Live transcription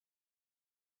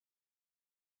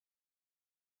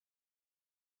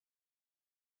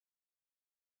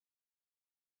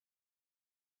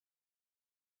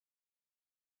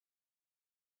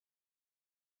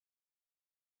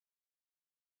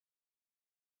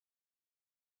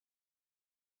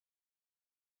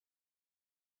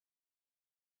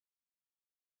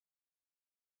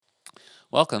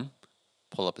Welcome.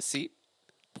 Pull up a seat,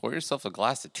 pour yourself a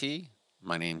glass of tea.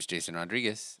 My name's Jason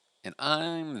Rodriguez, and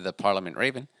I'm the Parliament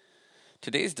Raven.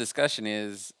 Today's discussion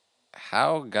is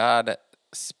how God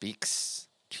speaks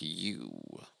to you,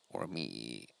 or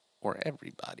me, or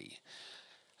everybody.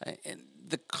 And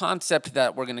the concept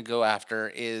that we're going to go after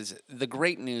is the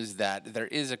great news that there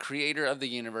is a creator of the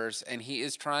universe, and he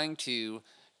is trying to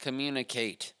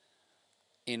communicate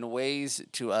in ways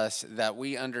to us that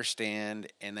we understand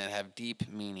and that have deep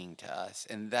meaning to us.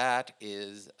 And that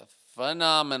is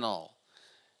phenomenal.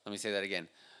 Let me say that again.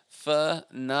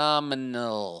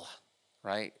 Phenomenal,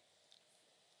 right?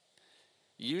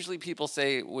 Usually people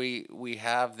say we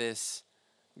have this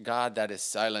God that is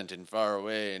silent and far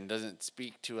away and doesn't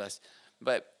speak to us.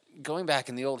 But going back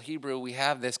in the old Hebrew, we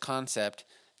have this concept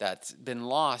that's been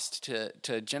lost to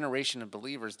a generation of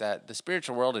believers that the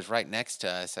spiritual world is right next to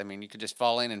us. I mean, you could just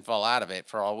fall in and fall out of it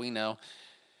for all we know.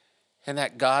 And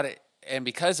that God, and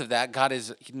because of that, God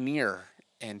is near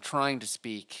and trying to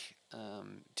speak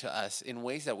to us in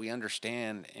ways that we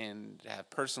understand and have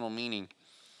personal meaning.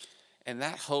 And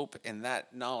that hope and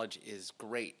that knowledge is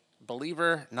great.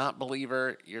 Believer, not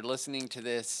believer, you're listening to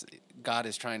this. God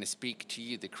is trying to speak to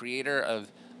you. The creator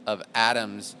of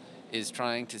atoms is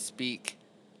trying to speak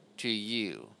to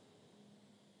you.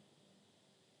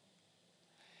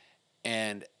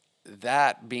 And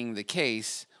that being the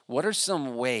case, what are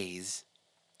some ways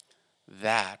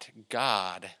that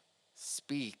God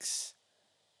speaks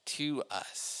to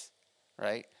us,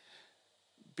 right?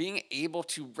 Being able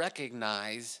to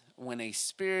recognize when a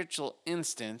spiritual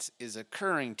instance is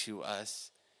occurring to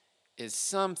us is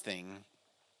something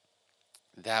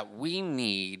that we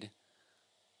need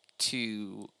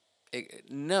to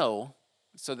know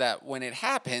so that when it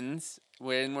happens,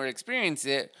 when we're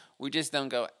experiencing it, we just don't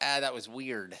go, that was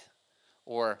weird.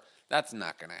 Or that's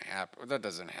not going to happen. That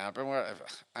doesn't happen.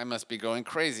 I must be going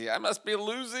crazy. I must be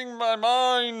losing my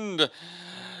mind.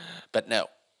 But no.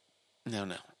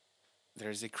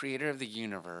 There's a creator of the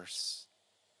universe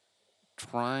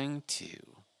trying to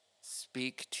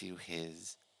speak to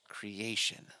his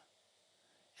creation.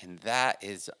 And that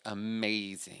is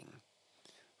amazing,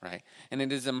 right? And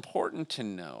it is important to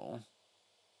know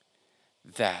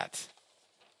that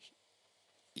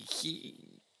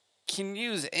he can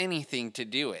use anything to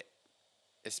do it,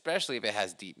 especially if it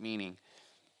has deep meaning.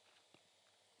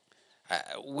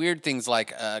 Weird things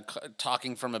like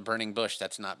talking from a burning bush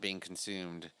that's not being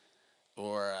consumed,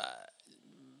 or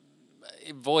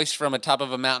a voice from atop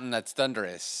of a mountain that's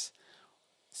thunderous,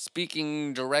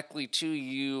 speaking directly to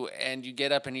you, and you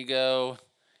get up and you go,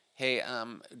 "Hey,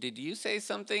 did you say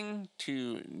something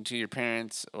to your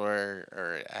parents or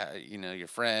your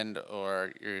friend,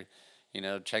 or you're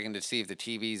checking to see if the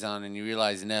TV's on, and you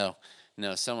realize no,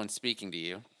 someone's speaking to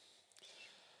you."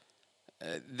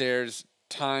 There's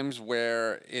times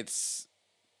where it's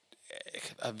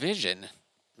a vision.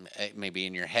 Maybe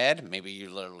in your head, maybe you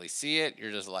literally see it.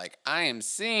 You're just like, I am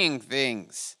seeing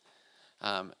things.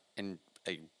 And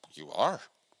you are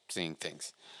seeing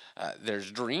things.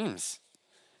 There's dreams,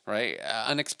 right?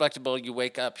 Unexpected. You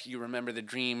wake up, you remember the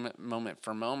dream moment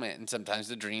for moment, and sometimes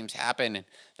the dreams happen, and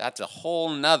that's a whole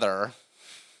nother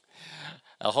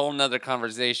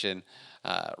conversation,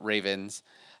 Ravens,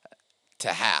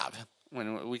 to have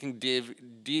when we can dive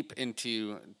deep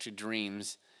into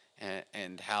dreams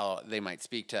and how they might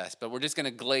speak to us. But we're just going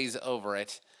to glaze over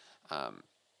it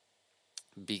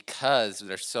because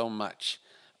there's so much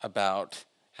about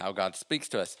how God speaks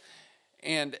to us.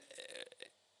 And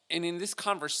in this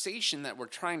conversation that we're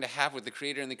trying to have with the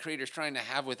Creator and the Creator's trying to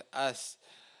have with us,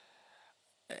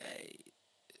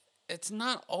 it's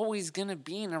not always going to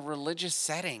be in a religious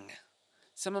setting.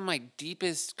 Some of my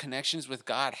deepest connections with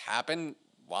God happen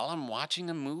while I'm watching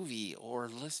a movie or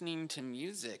listening to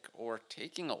music or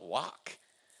taking a walk.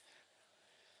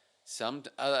 Some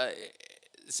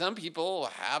people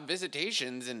have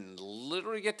visitations and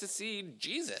literally get to see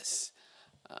Jesus.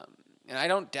 And I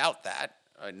don't doubt that.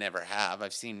 I never have.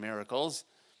 I've seen miracles.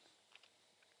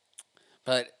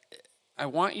 But I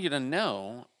want you to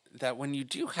know that when you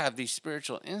do have these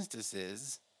spiritual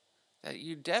instances, that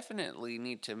you definitely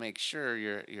need to make sure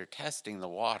you're testing the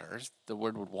waters. The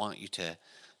word would want you to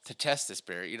test the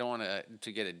spirit. You don't want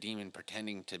to get a demon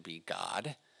pretending to be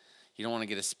God. You don't want to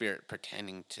get a spirit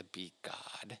pretending to be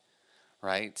God,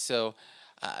 right? So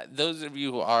those of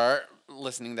you who are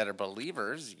listening that are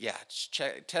believers,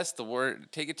 test the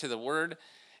word, take it to the word.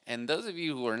 And those of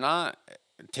you who are not,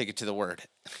 take it to the word,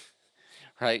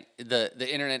 right?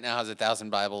 The internet now has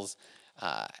 1,000 Bibles.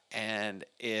 And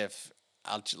if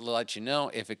I'll let you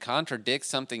know, if it contradicts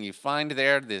something you find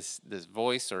there, this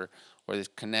voice or this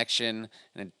connection,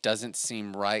 and it doesn't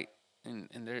seem right,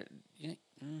 and they're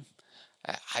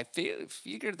I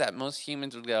figured that most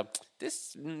humans would go,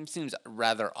 this seems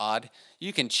rather odd.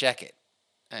 You can check it.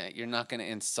 You're not going to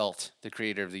insult the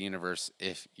creator of the universe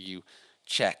if you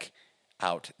check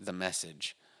out the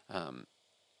message. Um,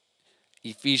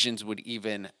 Ephesians would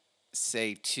even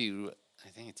say to, I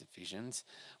think it's Ephesians,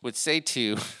 would say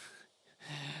to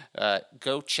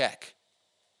go check,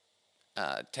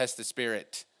 test the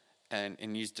spirit,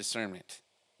 and use discernment.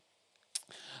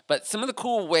 But some of the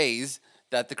cool ways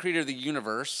that the creator of the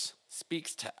universe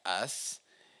speaks to us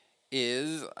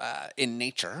is in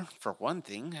nature, for one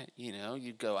thing. You know,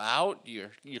 you go out,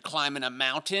 you're climbing a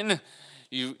mountain,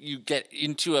 you get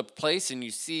into a place and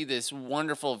you see this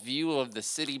wonderful view of the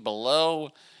city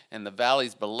below and the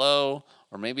valleys below,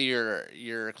 or maybe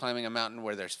you're climbing a mountain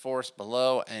where there's forest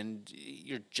below and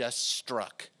you're just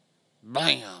struck,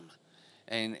 bam.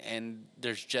 And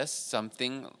there's just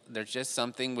something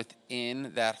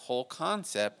within that whole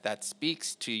concept that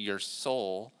speaks to your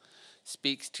soul,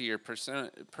 speaks to your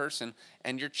person,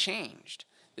 and you're changed.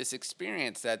 This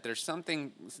experience that there's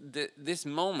something, this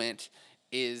moment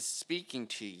is speaking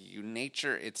to you.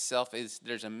 Nature itself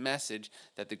there's a message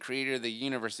that the creator of the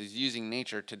universe is using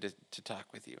nature to talk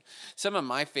with you. Some of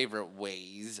my favorite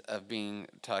ways of being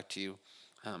talked to,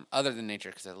 other than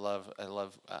nature, because I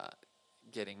love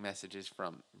getting messages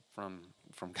from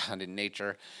God in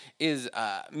nature, is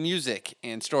music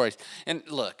and stories. And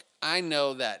look, I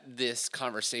know that this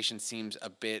conversation seems a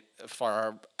bit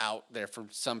far out there for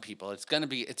some people. It's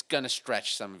gonna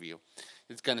stretch some of you.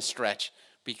 It's gonna stretch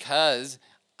because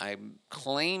I'm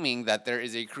claiming that there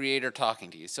is a creator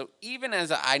talking to you. So even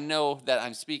as I know that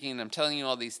I'm speaking and I'm telling you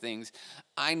all these things,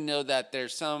 I know that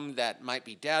there's some that might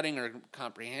be doubting or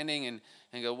comprehending and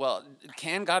go, well,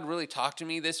 can God really talk to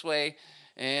me this way?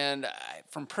 And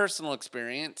from personal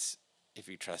experience, if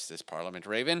you trust this Parliament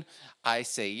Raven, I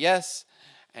say yes.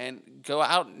 And go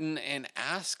out and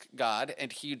ask God,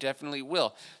 and He definitely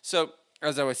will. So,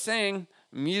 as I was saying,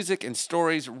 music and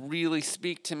stories really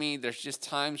speak to me. There's just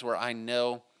times where I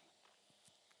know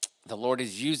the Lord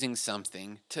is using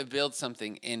something to build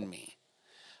something in me,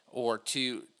 or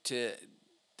to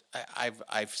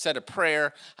I've said a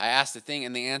prayer, I asked a thing,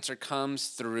 and the answer comes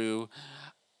through.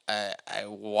 I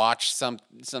watch some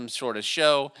sort of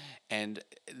show, and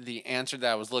the answer that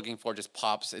I was looking for just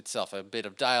pops itself. A bit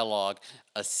of dialogue,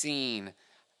 a scene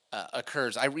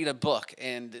occurs. I read a book,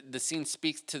 and the scene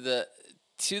speaks to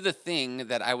the thing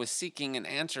that I was seeking an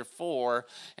answer for,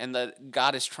 and that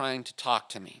God is trying to talk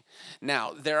to me.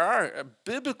 Now, there are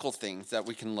biblical things that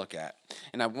we can look at,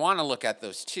 and I want to look at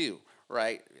those too,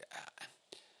 right?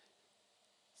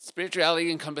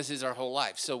 Spirituality encompasses our whole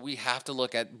life, so we have to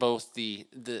look at both the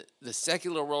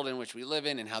secular world in which we live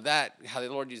in and how the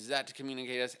Lord uses that to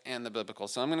communicate us, and the biblical.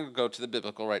 So I'm going to go to the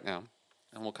biblical right now,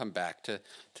 and we'll come back to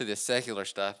this secular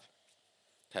stuff,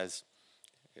 because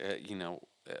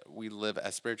we live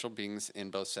as spiritual beings in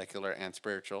both secular and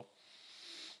spiritual.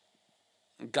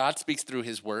 God speaks through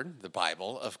His Word, the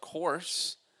Bible, of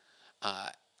course, uh,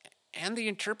 and the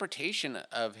interpretation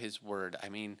of His Word. I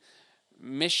mean,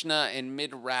 Mishnah and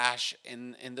Midrash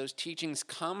and those teachings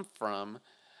come from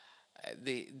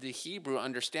the Hebrew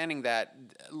understanding that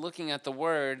looking at the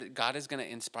Word, God is going to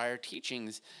inspire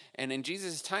teachings. And in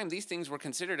Jesus' time, these things were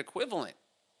considered equivalent,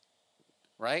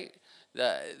 right?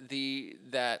 That the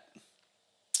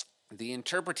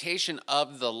interpretation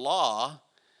of the law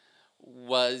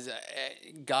was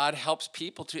God helps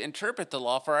people to interpret the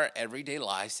law for our everyday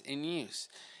lives in use.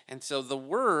 And so the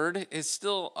word is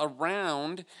still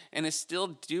around and is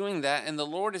still doing that. And the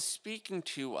Lord is speaking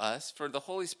to us, for the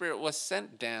Holy Spirit was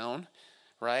sent down,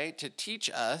 right, to teach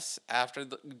us after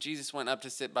Jesus went up to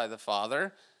sit by the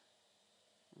Father.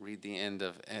 Read the end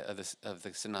of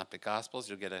the Synoptic Gospels.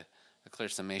 You'll get a clear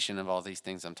summation of all these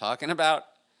things I'm talking about.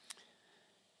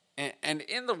 And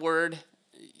in the word,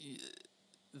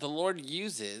 the Lord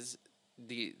uses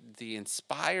the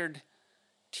inspired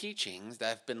teachings that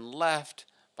have been left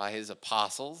by His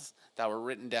apostles, that were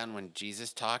written down when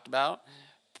Jesus talked about,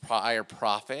 prior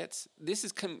prophets. This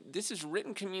is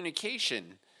written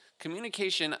communication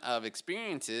of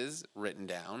experiences written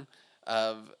down,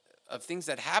 of things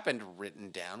that happened written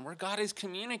down, where God is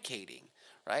communicating.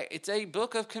 Right? It's a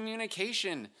book of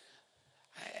communication.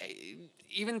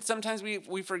 Even sometimes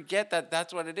we forget that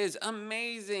that's what it is.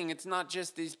 Amazing. It's not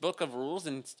just this book of rules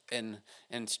and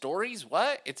stories.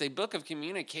 What? It's a book of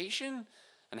communication,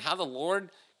 and how the Lord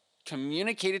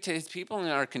communicated to His people and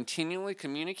are continually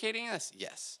communicating us.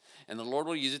 Yes. And the Lord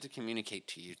will use it to communicate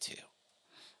to you too.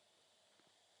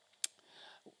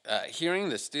 Hearing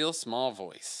the still small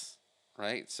voice,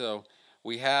 right? So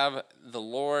we have the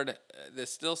Lord, the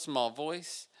still small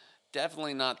voice.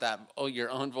 definitely not that, your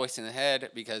own voice in the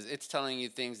head, because it's telling you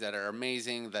things that are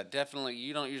amazing that definitely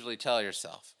you don't usually tell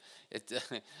yourself. It,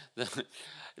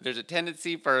 there's a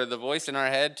tendency for the voice in our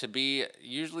head to be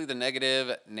usually the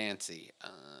negative Nancy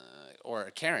or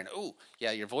a Karen. Oh,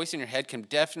 yeah, your voice in your head can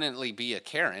definitely be a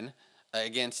Karen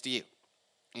against you.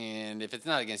 And if it's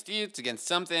not against you, it's against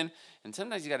something. And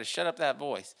sometimes you got to shut up that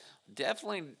voice.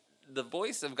 Definitely, the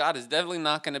voice of God is definitely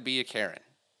not going to be a Karen.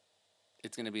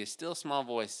 It's going to be a still small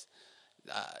voice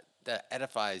that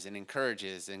edifies and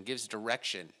encourages and gives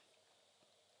direction.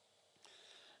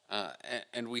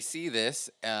 And we see this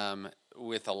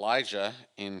with Elijah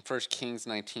in 1 Kings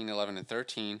 19, 11, and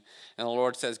 13. And the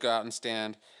Lord says, go out and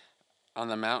stand on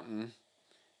the mountain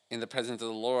in the presence of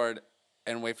the Lord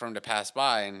and wait for him to pass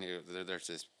by. And there's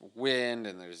this wind,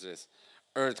 and there's this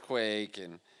earthquake,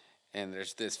 and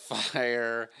there's this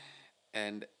fire.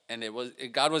 And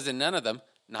God was in none of them,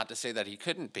 not to say that he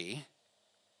couldn't be.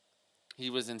 He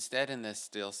was instead in this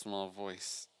still small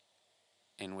voice,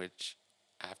 in which,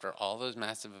 after all those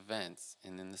massive events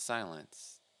and in the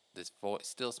silence, this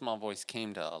still small voice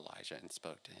came to Elijah and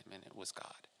spoke to him, and it was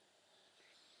God.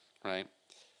 Right?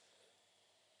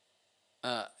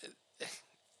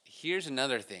 Here's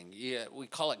another thing. Yeah, we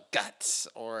call it guts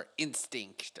or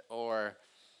instinct or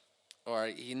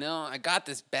I got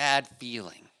this bad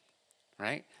feeling.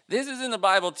 Right? This is in the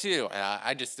Bible too.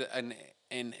 I just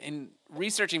in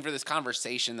researching for this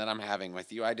conversation that I'm having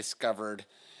with you, I discovered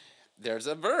there's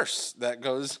a verse that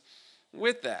goes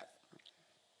with that.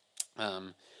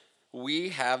 We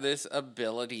have this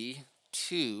ability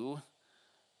to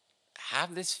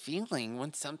have this feeling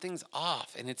when something's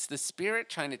off, and it's the Spirit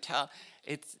trying to tell.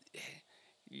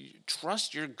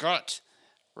 Trust your gut,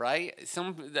 right?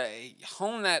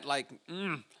 Hone that,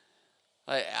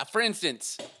 for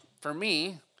instance, for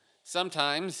me,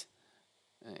 sometimes,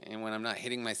 and when I'm not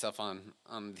hitting myself on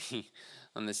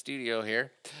the studio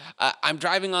here, I'm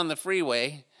driving on the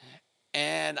freeway,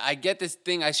 and I get this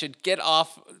thing. I should get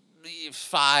off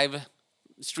 5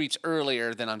 streets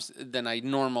earlier than I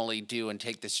normally do and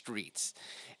take the streets.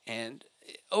 And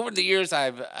over the years,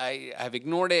 I've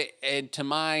ignored it, and to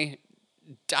my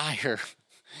dire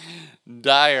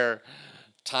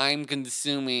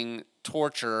time-consuming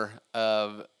torture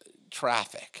of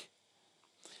traffic.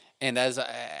 And as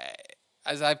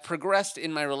I've progressed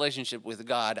in my relationship with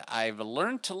God, I've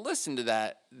learned to listen to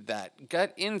that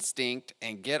gut instinct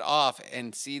and get off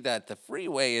and see that the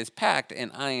freeway is packed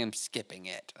and I am skipping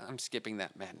it. I'm skipping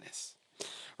that madness,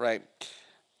 right?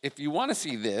 If you want to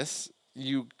see this,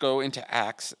 you go into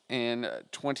Acts in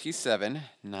 27,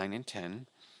 9 and 10.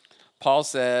 Paul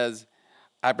says,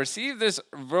 I perceive this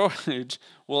voyage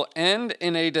will end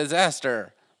in a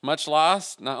disaster. Much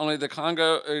loss, not only the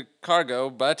cargo,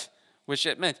 but with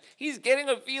shipment. He's getting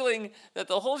a feeling that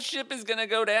the whole ship is going to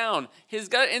go down. His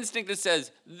gut instinct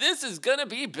says, this is going to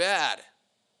be bad.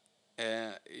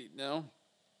 And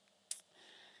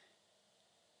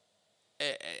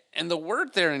the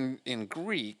word there in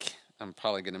Greek, I'm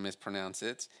probably going to mispronounce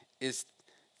it, is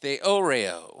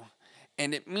theoreo.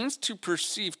 And it means to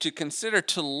perceive, to consider,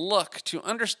 to look, to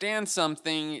understand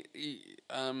something,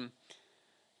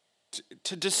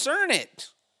 to discern it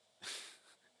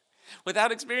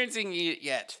without experiencing it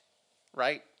yet,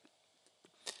 right?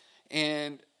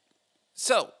 And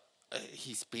so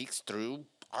he speaks through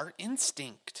our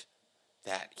instinct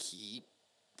that he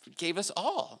gave us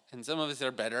all. And some of us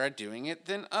are better at doing it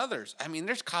than others. I mean,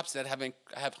 there's cops that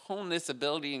have honed this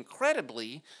ability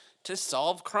incredibly to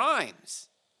solve crimes.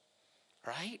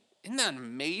 Right? Isn't that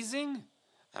amazing?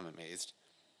 I'm amazed.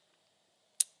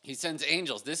 He sends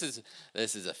angels. This is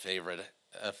a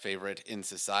favorite in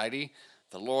society.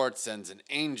 The Lord sends an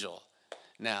angel.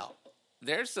 Now,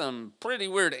 there's some pretty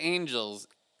weird angels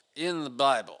in the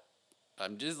Bible.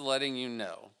 I'm just letting you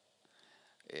know.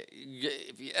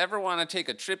 If you ever want to take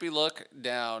a trippy look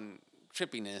down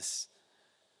trippiness,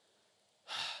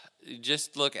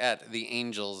 just look at the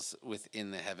angels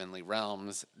within the heavenly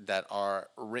realms that are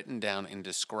written down and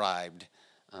described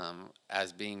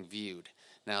as being viewed.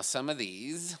 Now, some of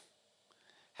these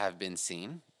have been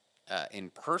seen in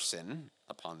person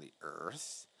upon the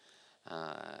earth.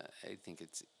 I think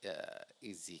it's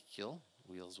Ezekiel,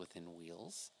 wheels within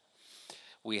wheels.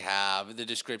 We have the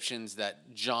descriptions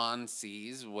that John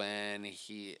sees when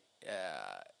he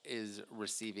is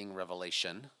receiving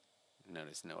revelation.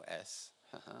 Notice no S.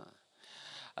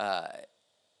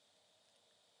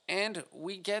 And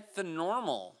we get the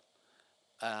normal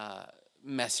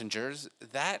messengers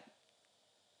that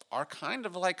are kind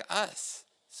of like us.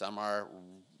 Some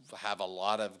have a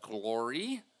lot of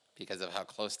glory because of how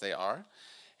close they are,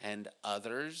 and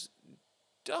others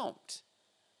don't.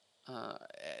 Uh,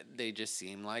 they just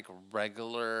seem like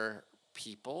regular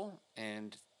people,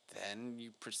 and then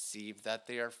you perceive that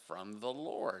they are from the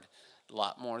Lord. A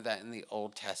lot more that in the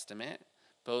Old Testament.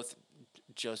 Both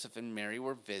Joseph and Mary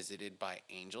were visited by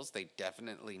angels. They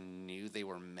definitely knew they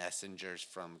were messengers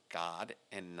from God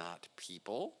and not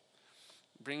people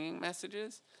bringing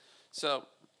messages. So,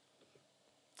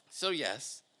 so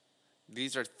yes,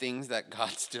 these are things that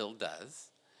God still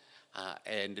does,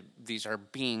 and these are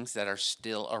beings that are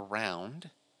still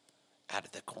around out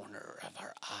of the corner of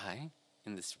our eye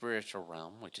in the spiritual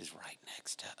realm, which is right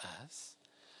next to us,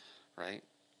 right?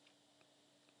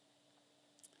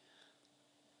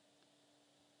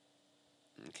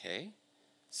 Okay.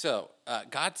 So,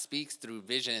 God speaks through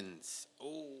visions.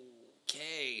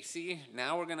 Okay. See,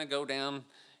 now we're going to go down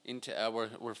into,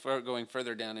 going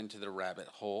further down into the rabbit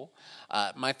hole.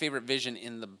 My favorite vision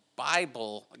in the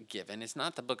Bible given is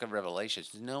not the book of Revelations.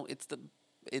 No, it's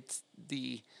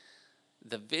the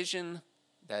vision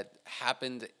that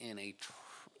happened in a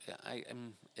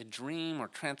dream or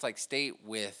trance-like state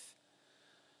with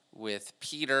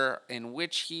Peter, in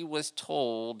which he was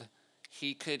told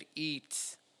he could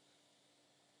eat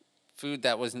food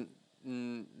that wasn't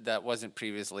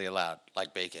previously allowed,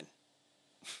 like bacon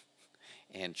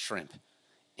and shrimp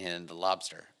and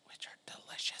lobster, which are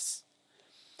delicious,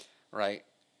 right?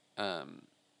 Um,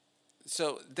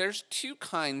 so there's two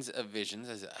kinds of visions,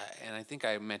 and I think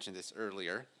I mentioned this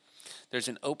earlier. There's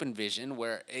an open vision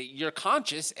where you're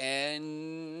conscious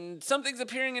and something's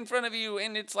appearing in front of you,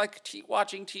 and it's like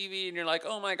watching TV, and you're like,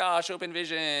 oh my gosh, open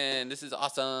vision, this is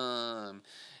awesome.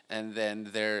 And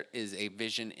then there is a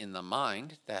vision in the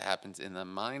mind that happens in the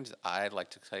mind's eye. I'd like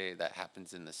to say that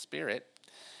happens in the spirit.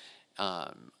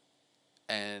 Um,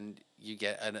 and you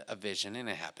get a vision, and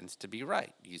it happens to be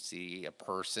right. You see a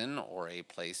person or a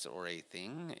place or a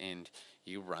thing, and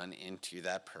you run into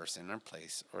that person or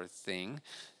place or thing.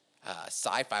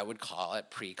 Sci-fi would call it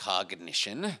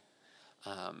precognition,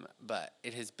 but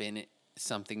it has been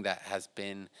something that has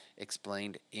been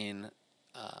explained in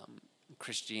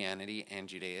Christianity and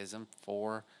Judaism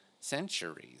for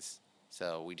centuries.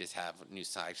 So we just have new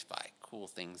sci-fi, cool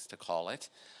things to call it,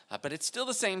 but it's still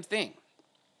the same thing.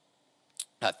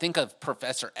 Think of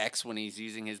Professor X when he's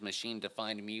using his machine to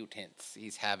find mutants.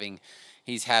 He's having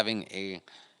a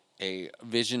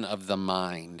vision of the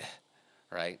mind,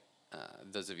 right?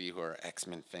 Those of you who are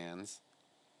X-Men fans.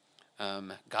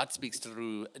 God speaks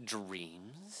through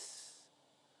dreams.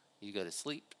 You go to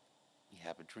sleep, you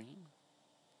have a dream.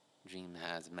 Dream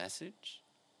has a message.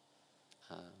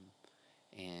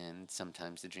 And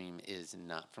sometimes the dream is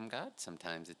not from God.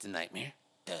 Sometimes it's a nightmare.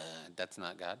 Duh, that's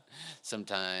not God.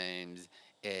 Sometimes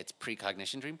it's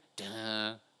precognition dream.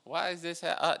 Duh, why is this?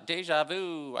 Deja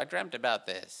vu. I dreamt about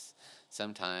this.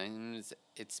 Sometimes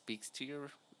it speaks to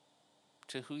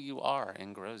who you are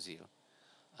and grows you.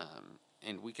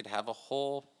 And we could have a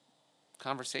whole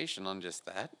conversation on just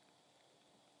that.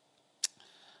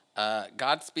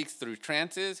 God speaks through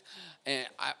trances, and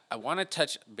I want to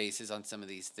touch bases on some of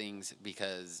these things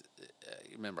because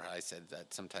remember how I said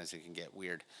that sometimes it can get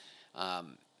weird.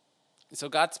 So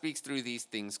God speaks through these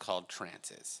things called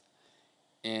trances,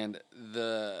 and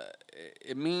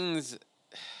it means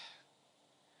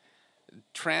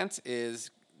trance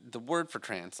is the word for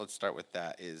trance. Let's start with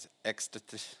that. Is I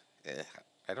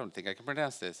don't think I can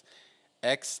pronounce this.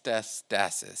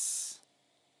 Ecstasis.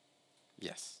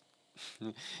 Yes.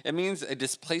 It means a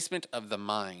displacement of the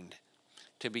mind,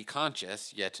 to be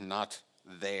conscious yet not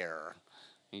there.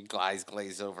 Your eyes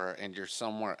glaze over and you're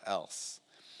somewhere else.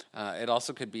 It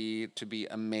also could be to be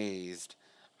amazed,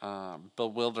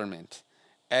 bewilderment,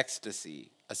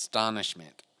 ecstasy,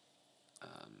 astonishment,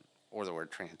 or the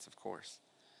word trance, of course.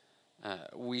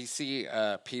 We see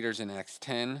Peter's in Acts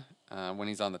 10 when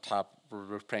he's on the top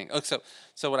roof praying. Oh,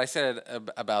 so what I said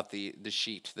about the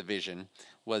sheet, the vision,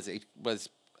 was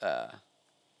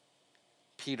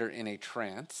Peter in a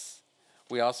trance.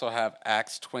 We also have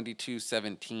Acts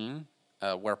 22:17,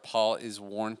 where Paul is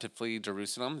warned to flee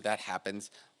Jerusalem. That happens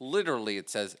literally,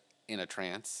 it says, in a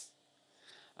trance.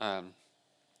 Let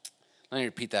me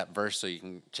repeat that verse so you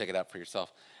can check it out for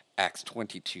yourself. Acts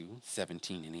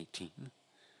 22:17 and 18,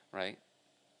 right?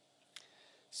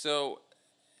 So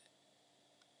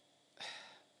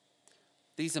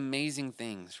these amazing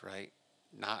things, right?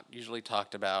 Not usually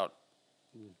talked about,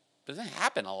 doesn't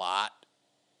happen a lot.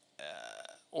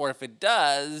 Or if it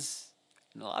does,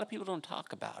 a lot of people don't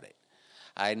talk about it.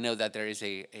 I know that there is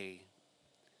a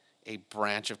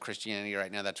branch of Christianity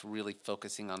right now that's really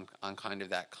focusing on kind of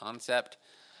that concept.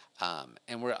 And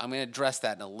I'm going to address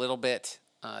that in a little bit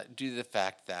due to the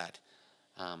fact that,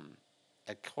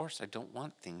 of course, I don't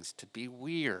want things to be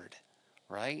weird,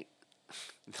 right?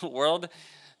 The world,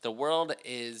 the world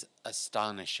is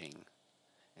astonishing.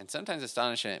 And sometimes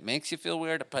astonishing, it makes you feel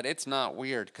weird, but it's not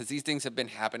weird because these things have been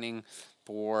happening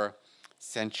for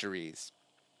centuries.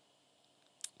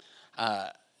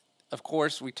 Of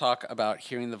course, we talk about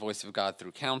hearing the voice of God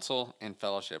through counsel and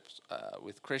fellowships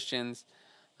with Christians.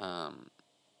 Um,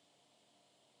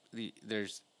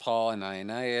 there's Paul and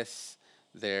Irenaeus.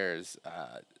 There's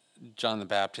John the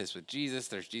Baptist with Jesus.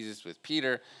 There's Jesus with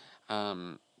Peter.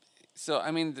 Um, so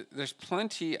I mean, there's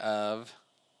plenty of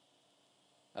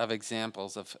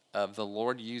examples of the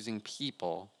Lord using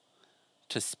people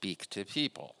to speak to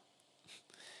people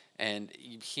and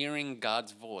hearing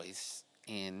God's voice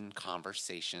in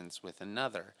conversations with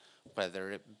another,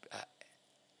 whether it.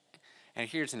 And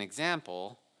here's an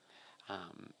example: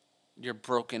 you're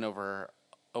broken over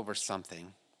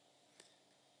something.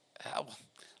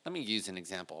 Let me use an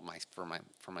example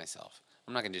for myself.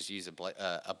 I'm not going to just use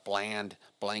a bland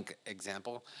blank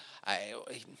example. I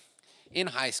In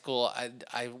high school,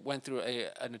 I went through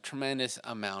a tremendous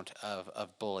amount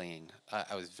of bullying.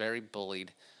 I was very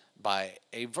bullied by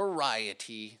a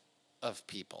variety of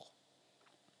people.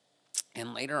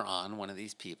 And later on, one of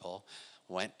these people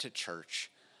went to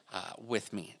church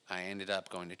with me. I ended up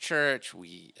going to church.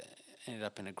 We ended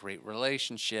up in a great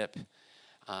relationship.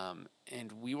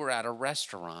 And we were at a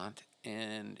restaurant,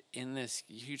 and in this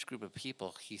huge group of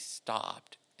people, he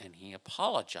stopped and he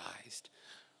apologized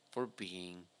for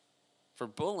for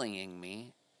bullying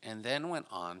me, and then went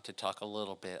on to talk a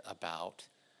little bit about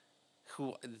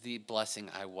who the blessing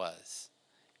I was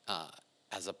uh,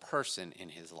 as a person in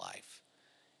his life.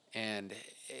 And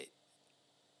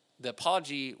the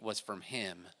apology was from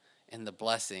him, and the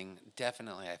blessing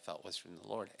definitely I felt was from the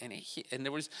Lord. And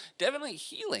there was definitely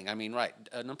healing. I mean, right?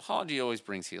 An apology always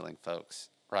brings healing, folks.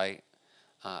 Right?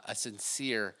 A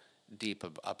sincere, deep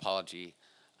apology,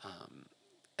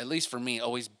 at least for me,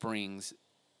 always brings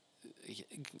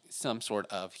some sort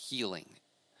of healing.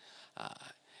 Uh,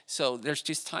 so there's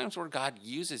just times where God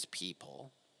uses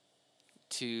people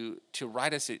to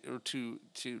write us or to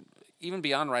even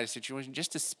beyond write a situation,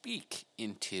 just to speak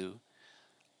into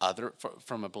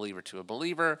from a believer to a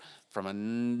believer, from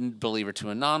a believer to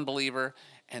a non-believer,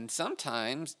 and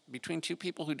sometimes between two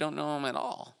people who don't know him at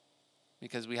all,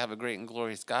 because we have a great and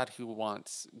glorious God who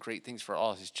wants great things for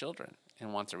all his children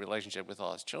and wants a relationship with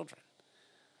all his children.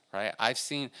 Right? I've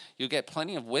seen you get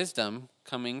plenty of wisdom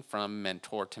coming from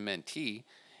mentor to mentee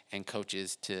and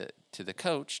coaches to the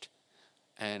coached.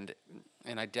 And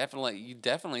I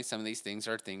definitely some of these things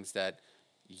are things that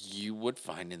you would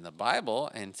find in the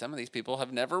Bible, and some of these people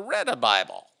have never read a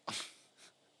Bible.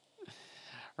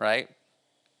 Right?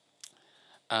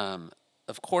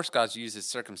 Of course, God uses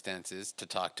circumstances to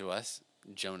talk to us.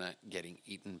 Jonah getting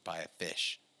eaten by a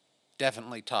fish.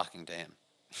 Definitely talking to him.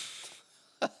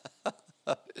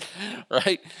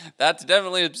 Right? That's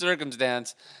definitely a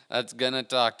circumstance that's going to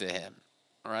talk to him.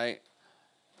 Right?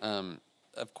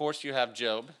 Of course, you have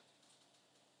Job.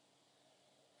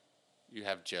 You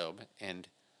have Job and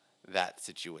that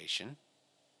situation.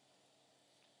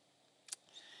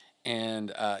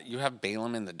 And you have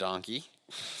Balaam and the donkey,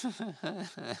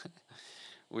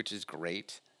 which is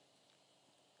great.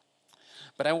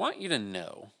 But I want you to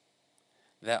know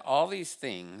that all these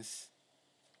things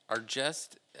are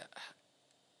just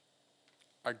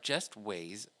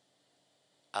ways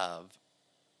of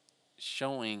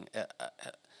showing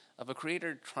of a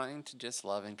creator trying to just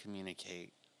love and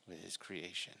communicate with his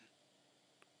creation,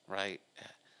 right?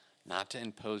 Not to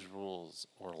impose rules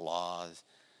or laws.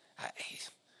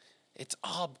 It's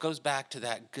all goes back to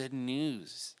that good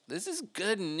news. This is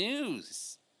good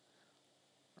news,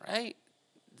 right?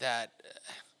 That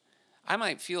I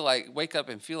might wake up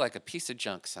and feel like a piece of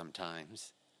junk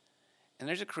sometimes. And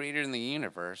there's a creator in the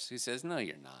universe who says, no,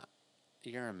 you're not.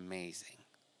 You're amazing.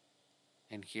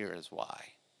 And here is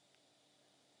why.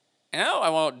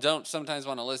 And don't sometimes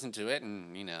want to listen to it.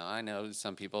 And, I know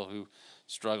some people who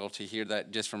struggle to hear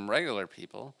that just from regular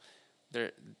people.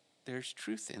 There's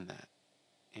truth in that.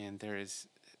 And there's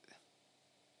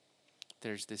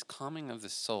this calming of the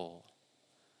soul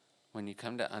when you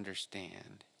come to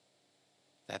understand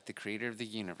that the creator of the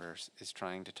universe is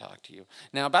trying to talk to you.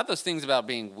 Now, about those things about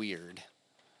being weird,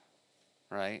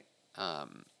 right?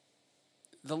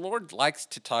 The Lord likes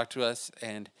to talk to us,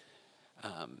 and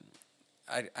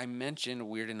I mentioned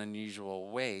weird and unusual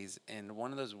ways, and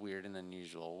one of those weird and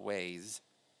unusual ways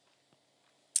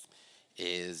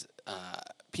is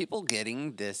people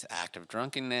getting this act of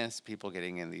drunkenness, people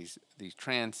getting in these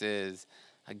trances,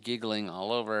 giggling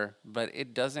all over, but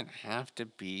it doesn't have to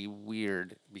be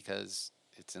weird because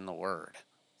it's in the Word,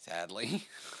 sadly.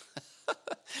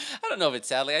 I don't know if it's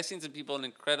sadly. I've seen some people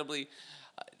in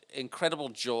incredible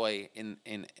joy in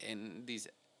these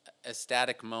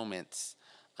ecstatic moments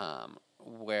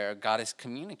where God is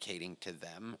communicating to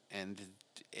them, and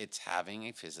it's having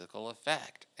a physical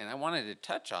effect. And I wanted to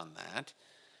touch on that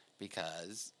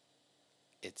because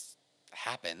it's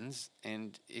happens,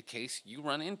 and in case you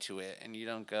run into it and you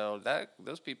don't go, that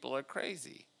those people are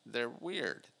crazy, they're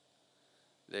weird,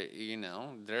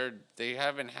 they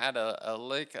haven't had a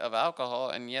lick of alcohol,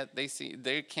 and yet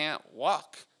they can't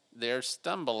walk, they're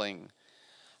stumbling.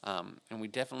 And we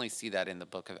definitely see that in the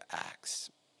book of Acts.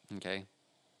 Okay,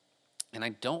 and I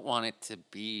don't want it to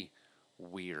be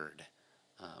weird.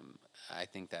 I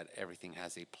think that everything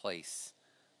has a place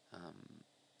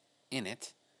in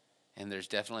it, and there's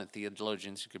definitely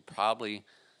theologians who could probably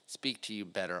speak to you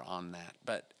better on that.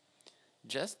 But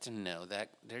just to know that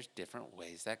there's different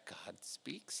ways that God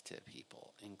speaks to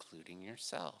people, including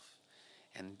yourself,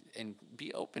 and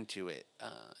be open to it.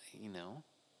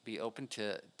 Be open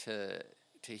to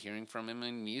hearing from Him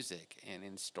in music and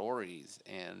in stories,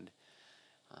 and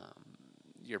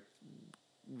your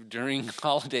during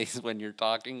holidays when you're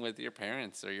talking with your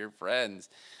parents or your friends,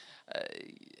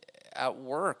 at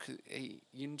work.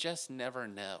 You just never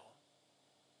know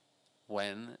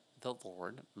when the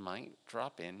Lord might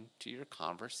drop into your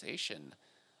conversation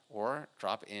or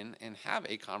drop in and have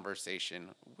a conversation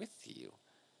with you.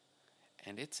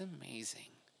 And it's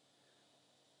amazing.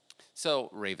 So,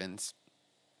 Ravens,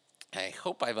 I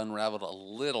hope I've unraveled a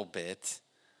little bit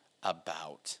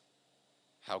about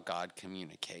how God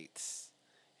communicates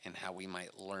and how we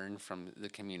might learn from the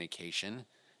communication.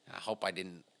 I hope I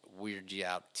didn't weird you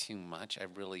out too much. I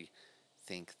really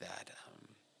think that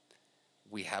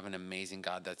we have an amazing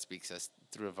God that speaks us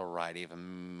through a variety of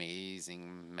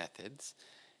amazing methods.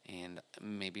 And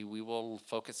maybe we will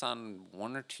focus on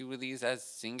one or two of these as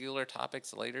singular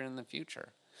topics later in the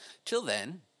future. Till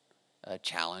then, a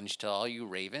challenge to all you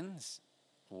Ravens,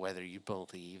 whether you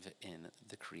believe in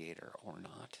the Creator or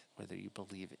not, whether you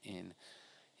believe in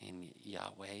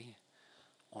Yahweh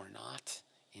or not,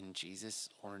 in Jesus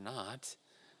or not,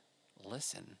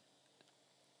 listen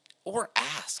or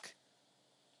ask.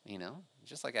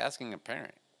 Just like asking a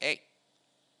parent, hey,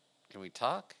 can we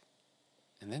talk?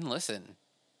 And then listen.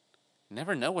 You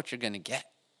never know what you're going to get.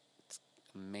 It's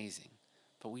amazing.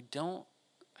 But we don't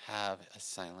have a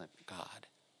silent God.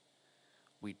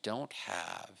 We don't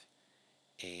have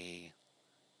a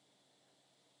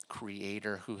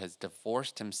creator who has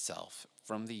divorced himself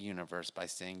from the universe by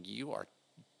saying, you are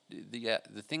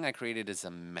the thing I created is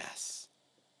a mess.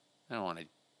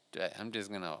 I'm just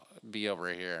going to be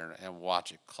over here and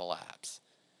watch it collapse.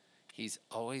 He's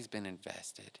always been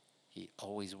invested. He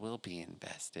always will be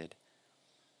invested.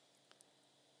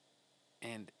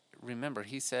 And remember,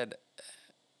 he said,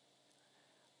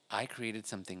 I created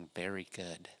something very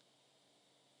good.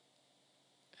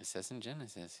 It says in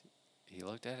Genesis, he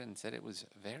looked at it and said it was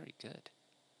very good.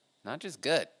 Not just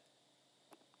good.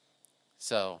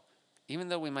 So, even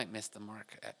though we might miss the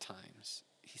mark at times,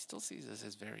 he still sees us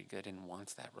as very good and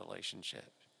wants that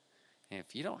relationship. And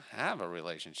if you don't have a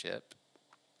relationship,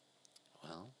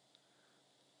 well,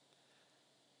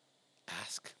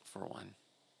 ask for one.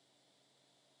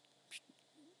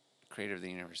 The Creator of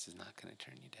the universe is not going to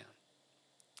turn you down.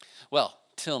 Well,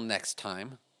 till next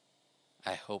time,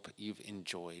 I hope you've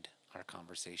enjoyed our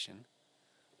conversation.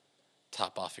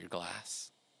 Top off your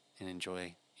glass and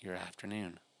enjoy your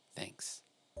afternoon. Thanks.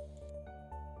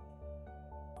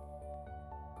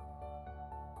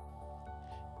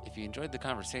 If you enjoyed the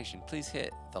conversation, please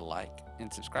hit the like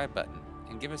and subscribe button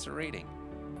and give us a rating.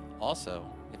 Also,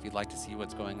 if you'd like to see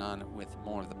what's going on with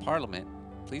more of the Parliament,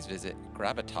 please visit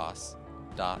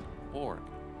gravitas.org.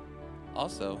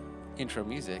 Also, intro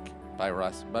music by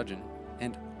Russ Budgeon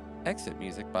and exit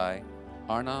music by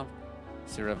Arnav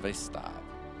Siravistav.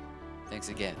 Thanks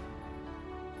again.